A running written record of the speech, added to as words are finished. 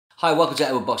Hi, welcome to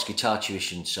Edward Box Guitar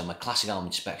Tuition. So my classic album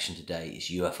inspection today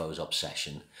is UFO's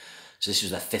Obsession. So this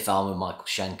was their fifth album with Michael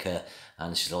Schenker,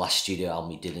 and this is the last studio album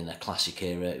he did in their classic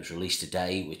era. It was released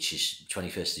today, which is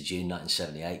 21st of June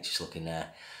 1978, just looking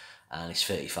there, and it's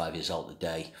 35 years old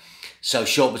today. So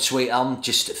short but sweet album,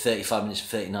 just 35 minutes and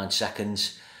 39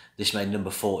 seconds. This made number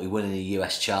 40, winning the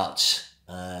US charts.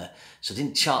 So it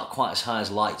didn't chart quite as high as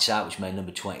Lights Out, which made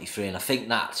number 23, and I think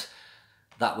that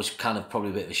was kind of probably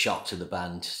a bit of a shock to the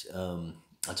band.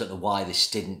 I don't know why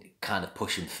this didn't kind of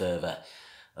push them further.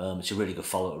 It's a really good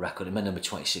follow-up record. It made number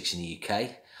 26 in the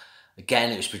UK.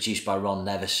 Again, it was produced by Ron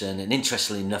Neverson, and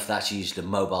interestingly enough, they actually used a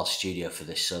mobile studio for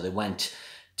this. So they went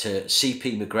to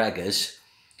CP McGregor's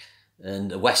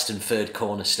and a Western Third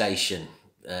Corner station.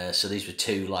 So these were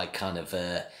two like kind of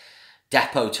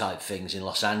depot type things in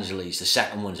Los Angeles. The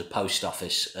second one's a post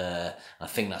office. I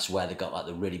think that's where they got like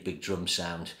the really big drum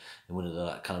sound in one of the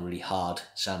like, kind of really hard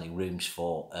sounding rooms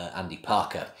for Andy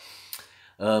Parker.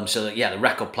 So that, yeah, the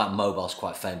record plant mobile is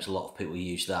quite famous. A lot of people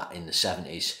used that in the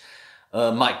 70s.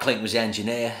 Mike Clink was the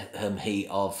engineer, he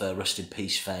of Rust in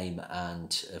Peace fame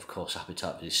and of course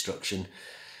Appetite for Destruction.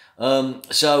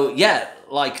 So yeah,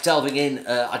 like delving in,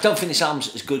 I don't think this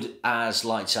album's as good as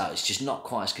Lights Out. It's just not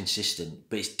quite as consistent,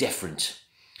 but it's different.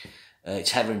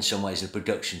 It's heavier in some ways and the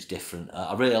production's different.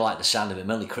 I really like the sound of it.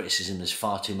 My only criticism, there's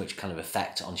far too much kind of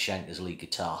effect on Schenker's lead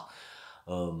guitar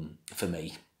for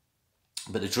me.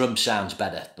 But the drum sounds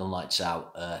better than Lights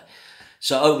Out.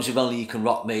 So it opens with Only You Can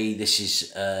Rock Me. This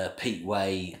is Pete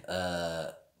Way,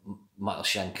 Michael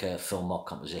Schenker, Phil Mogg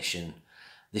composition.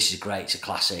 This is great, it's a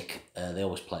classic. They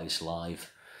always play this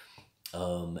live.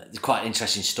 There's quite an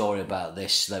interesting story about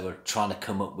this. They were trying to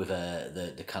come up with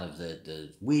the kind of the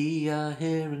 "We are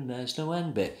here and there's no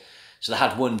end" bit. So they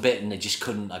had one bit and they just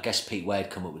couldn't. I guess Pete Way had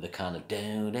come up with the kind of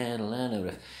down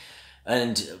riff.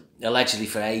 And allegedly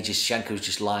for ages, Schenker was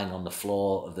just lying on the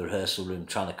floor of the rehearsal room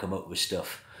trying to come up with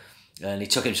stuff. And it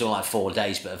took him something like 4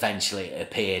 days, but eventually it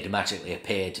appeared, magically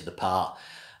appeared to the part.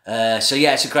 So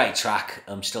yeah, it's a great track.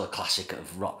 Still a classic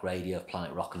of rock radio,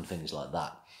 Planet Rock and things like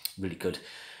that. Really good.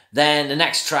 Then the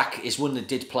next track is one that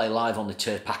did play live on the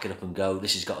tour, Pack It Up and Go.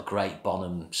 This has got a great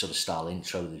Bonham sort of style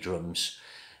intro with the drums.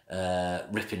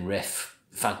 Ripping riff.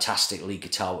 Fantastic lead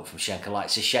guitar work from Schenker. Like,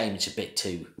 it's a shame it's a bit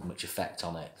too much effect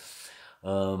on it.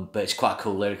 But it's quite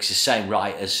cool lyrics. The same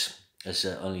writers as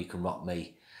Only You Can Rock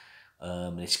Me.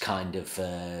 And it's kind of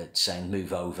saying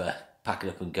move over, pack it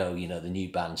up and go, you know, the new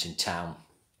band's in town.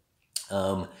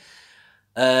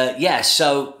 Yeah,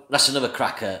 so that's another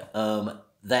cracker.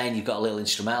 Then you've got a little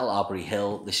instrumental, Arbery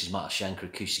Hill. This is Michael Schenker,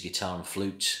 acoustic guitar and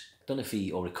flute. I don't know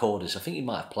if or recorders, I think he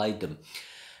might have played them.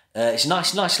 It's a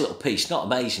nice little piece, not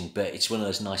amazing, but it's one of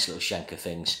those nice little Schenker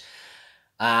things.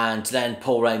 And then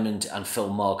Paul Raymond and Phil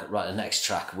Mogg write the next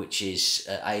track, which is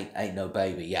Ain't No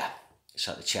Baby, yeah.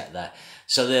 So to check there.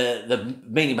 So the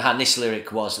meaning behind this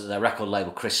lyric was that their record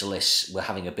label Chrysalis were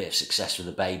having a bit of success with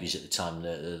the Babies at the time.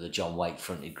 The John Waite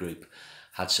fronted group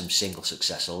had some single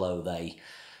success, although they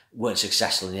weren't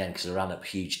successful in the end because they ran up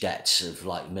huge debts of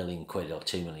like £1 million or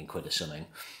 £2 million or something.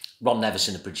 Ron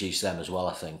Neverson had produced them as well,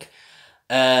 I think.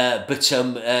 But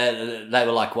they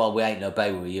were like, well, we ain't no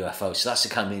baby, we're UFO. So that's the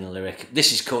kind of meaning of the lyric.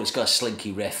 This is cool. It's got a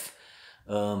slinky riff,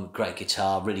 great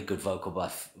guitar, really good vocal by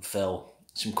Phil.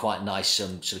 Some quite nice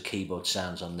sort of keyboard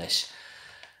sounds on this.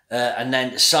 And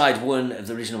then side one of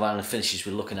the original vinyl finishes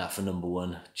we're looking at for number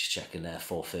one. Just checking there,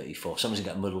 434. Someone's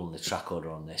got muddled in the track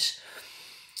order on this.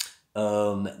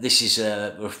 This is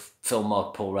a Phil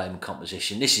Mogg, Paul Raymond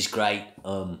composition. This is great.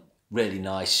 Really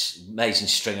nice. Amazing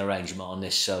string arrangement on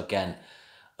this. So again,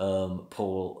 Ron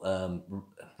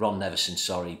Neverson,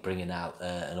 sorry, bringing out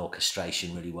an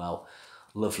orchestration really well.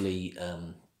 Lovely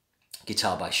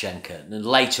guitar by Schenker. And then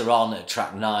later on at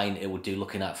track 9, it would do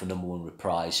Looking Out for Number One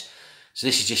Reprise. So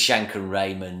this is just Schenker and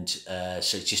Raymond.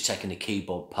 So it's just taking the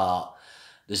keyboard part.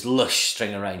 There's lush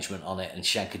string arrangement on it, and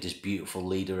Schenker does beautiful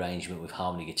lead arrangement with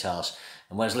harmony guitars.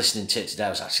 And when I was listening to it today, I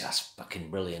was actually, that's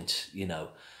fucking brilliant. You know,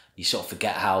 you sort of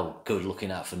forget how good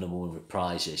Looking Out for Number One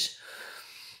Reprise is.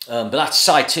 But that's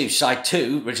side 2. Side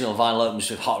 2, original vinyl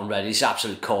opens with Hot and Ready. It's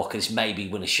absolute corker. It's maybe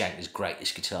one of Schenker's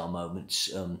greatest guitar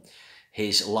moments.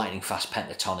 His lightning fast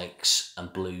pentatonics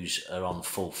and blues are on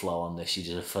full flow on this. He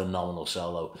did a phenomenal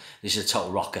solo. This is a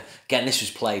total rocker. Again, this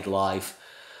was played live.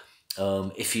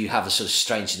 If you have a sort of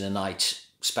Strange in the Night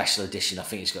special edition, I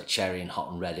think it's got Cherry and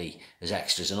Hot and Ready as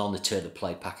extras. And on the tour they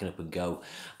played Packing Up and Go.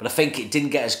 But I think it didn't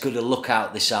get as good a look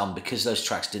out this album because those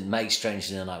tracks didn't make Strange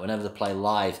in the Night. Whenever they play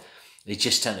live, they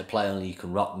just tend to play Only You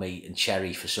Can Rock Me and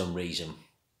Cherry for some reason.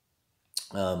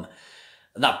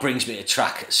 And that brings me to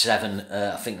track 7.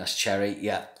 I think that's Cherry.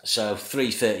 Yeah. So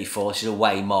 3:34. This is a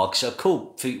way Mog. So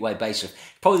cool feet-way bass riff.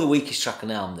 Probably the weakest track on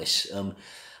the album. This.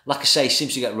 Like I say,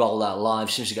 seems to get rolled out live.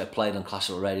 Seems to get played on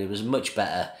classical radio. There's much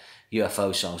better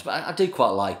UFO songs, but I do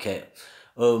quite like it.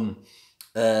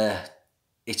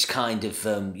 It's kind of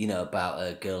you know, about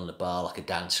a girl in a bar, like a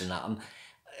dancer and that.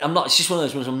 I'm not. It's just one of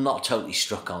those ones I'm not totally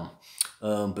struck on.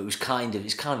 But it's kind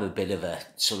of a bit of a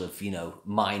sort of, you know,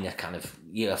 minor kind of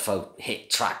UFO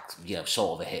hit track, you know,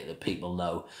 sort of a hit that people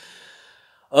know.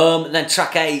 And then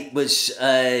track 8 was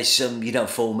some You Don't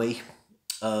Fool Me.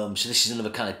 So this is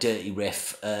another kind of dirty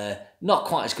riff. Not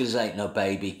quite as good as Ain't No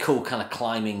Baby. Cool kind of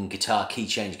climbing guitar, key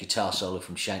change guitar solo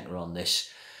from Schenker on this.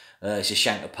 It's a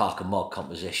Schenker Parker Mod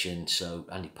composition, so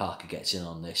Andy Parker gets in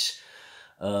on this.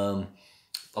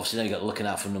 Obviously, then you got Looking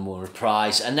Out for Number 1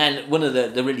 Reprise. And then one of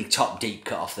the really top deep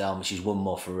cut off the album, which is One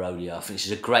More for Rodeo. I think this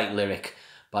is a great lyric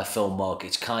by Phil Mogg.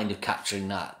 It's kind of capturing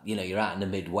that, you know, you're out in the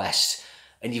Midwest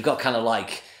and you've got kind of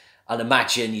like, I'd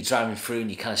imagine you're driving through and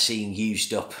you're kind of seeing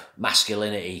used up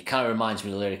masculinity. It kind of reminds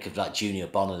me of the lyric of like Junior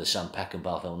Bonner, the Sam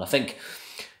Peckinpah film. And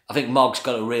I think Mogg's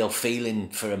got a real feeling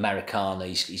for Americana.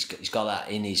 He's got that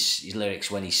in his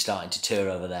lyrics when he's starting to tour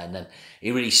over there, and then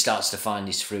he really starts to find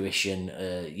his fruition,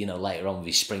 you know, later on with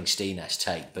his Springsteen-esque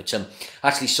take. But I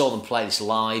actually saw them play this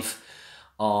live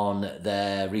on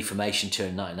their Reformation tour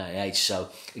in 1998. So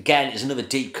again, it's another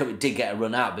deep cut. It did get a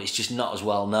run out, but it's just not as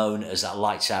well known as that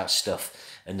Lights Out stuff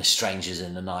and the Strangers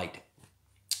in the Night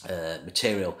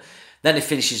material. Then it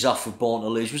finishes off with Born to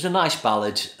Lose, which was a nice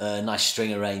ballad, nice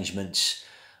string arrangements.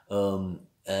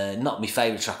 Not my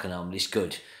favourite track on the album, but it's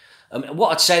good.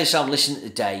 What I'd say is, I'm listening to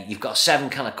today, you've got 7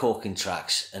 kind of corking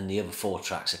tracks, and the other 4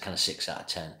 tracks are kind of 6 out of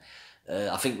 10.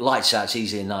 I think Lights Out's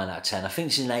easily a 9 out of 10. I think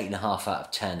it's an 8.5 out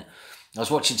of 10. I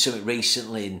was watching something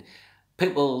recently, and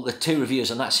people, the 2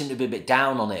 reviewers on that seem to be a bit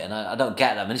down on it, and I don't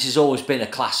get that. I mean, this has always been a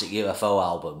classic UFO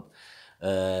album.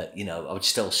 You know, I would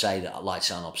still say that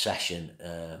Lights Out and Obsession,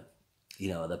 you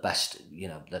know, are the best. You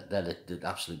know, they're the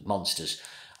absolute monsters.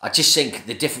 I just think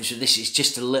the difference with this is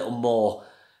just a little more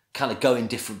kind of going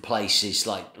different places.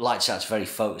 Like Lights Out's very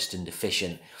focused and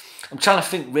efficient. I'm trying to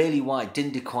think really why it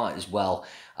didn't do quite as well.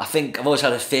 I think I've always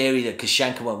had a theory that because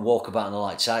Schenker won't walk about on the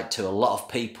Lights Out tour, a lot of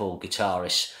people,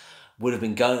 guitarists, would have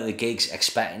been going to the gigs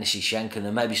expecting to see Schenker, and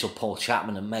then maybe saw Paul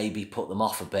Chapman and maybe put them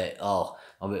off a bit. Oh,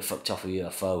 I'm a bit fucked off with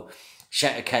UFO.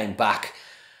 Schenker came back,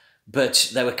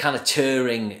 but they were kind of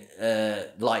touring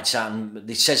Lights Out, and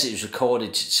it says it was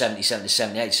recorded 77 to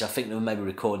 78, so I think they were maybe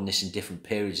recording this in different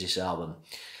periods, this album.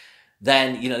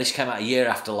 Then, you know, this came out a year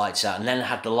after Lights Out, and then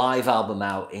had the live album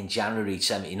out in January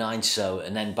 79, so,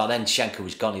 and then by then Schenker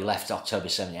was gone. He left October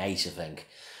 78, I think,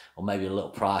 or maybe a little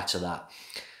prior to that.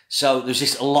 So there's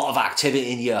just a lot of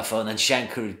activity in UFO, and then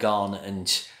Schenker had gone,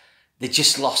 and they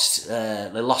just lost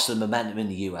the momentum in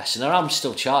the US. And their album's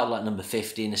still charted like number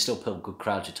 50, and they still put up good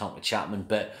crowds with Tom Chapman,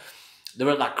 but they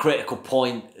were at that critical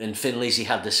point, and Thin Lizzy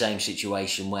had the same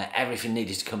situation where everything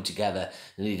needed to come together.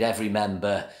 They needed every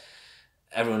member,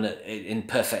 everyone in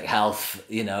perfect health,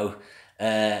 you know,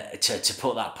 to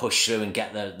put that push through and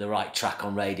get the right track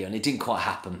on radio, and it didn't quite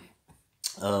happen.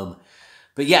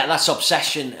 But yeah, that's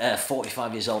Obsession,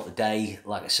 45 years old today.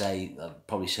 Like I say, I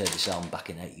probably heard this album back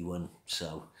in 81,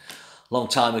 so long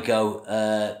time ago.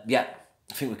 Yeah,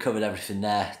 I think we covered everything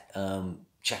there.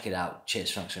 Check it out.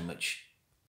 Cheers, thanks very much.